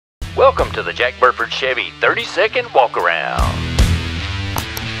Welcome to the Jack Burford Chevy 30-second walk-around.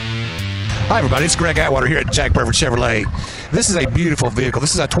 Hi everybody, it's Greg Atwater here at Jack Burford Chevrolet. This is a beautiful vehicle.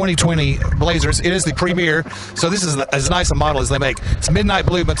 This is a 2020 Blazer. It is the premier, so this is as nice a model as they make. It's midnight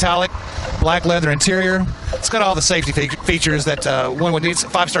blue metallic, black leather interior. It's got all the safety features that one would need. It's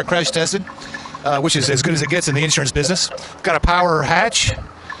 5-star crash tested, which is as good as it gets in the insurance business. Got a power hatch.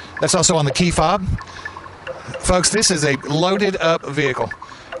 That's also on the key fob. Folks, this is a loaded up vehicle.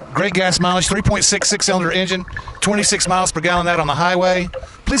 Great gas mileage, 3.6 six-cylinder engine, 26 miles per gallon that on the highway.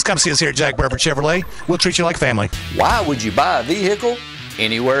 Please come see us here at Jack Burford Chevrolet. We'll treat you like family. Why would you buy a vehicle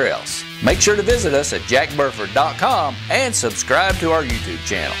anywhere else? Make sure to visit us at jackburford.com and subscribe to our YouTube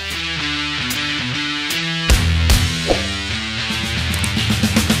channel.